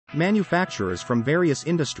Manufacturers from various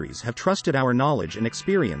industries have trusted our knowledge and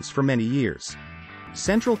experience for many years.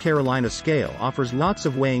 Central Carolina Scale offers lots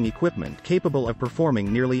of weighing equipment capable of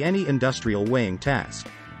performing nearly any industrial weighing task.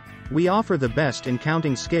 We offer the best in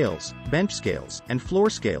counting scales, bench scales, and floor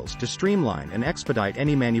scales to streamline and expedite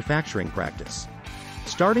any manufacturing practice.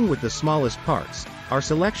 Starting with the smallest parts, our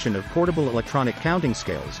selection of portable electronic counting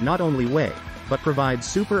scales not only weigh, but provide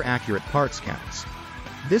super accurate parts counts.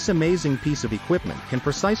 This amazing piece of equipment can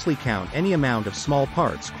precisely count any amount of small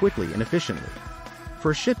parts quickly and efficiently.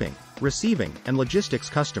 For shipping, receiving, and logistics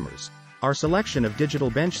customers, our selection of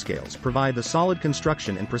digital bench scales provide the solid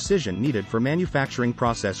construction and precision needed for manufacturing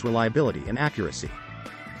process reliability and accuracy.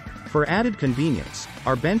 For added convenience,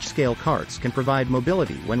 our bench scale carts can provide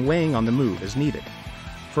mobility when weighing on the move as needed.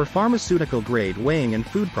 For pharmaceutical-grade weighing and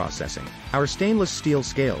food processing, our stainless steel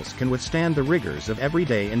scales can withstand the rigors of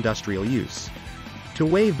everyday industrial use. To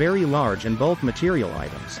weigh very large and bulk material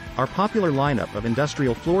items, our popular lineup of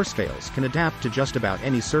industrial floor scales can adapt to just about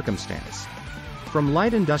any circumstance. From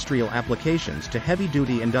light industrial applications to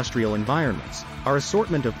heavy-duty industrial environments, our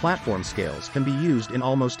assortment of platform scales can be used in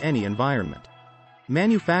almost any environment.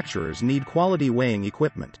 Manufacturers need quality weighing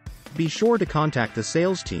equipment. Be sure to contact the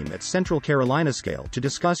sales team at Central Carolina Scale to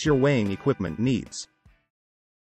discuss your weighing equipment needs.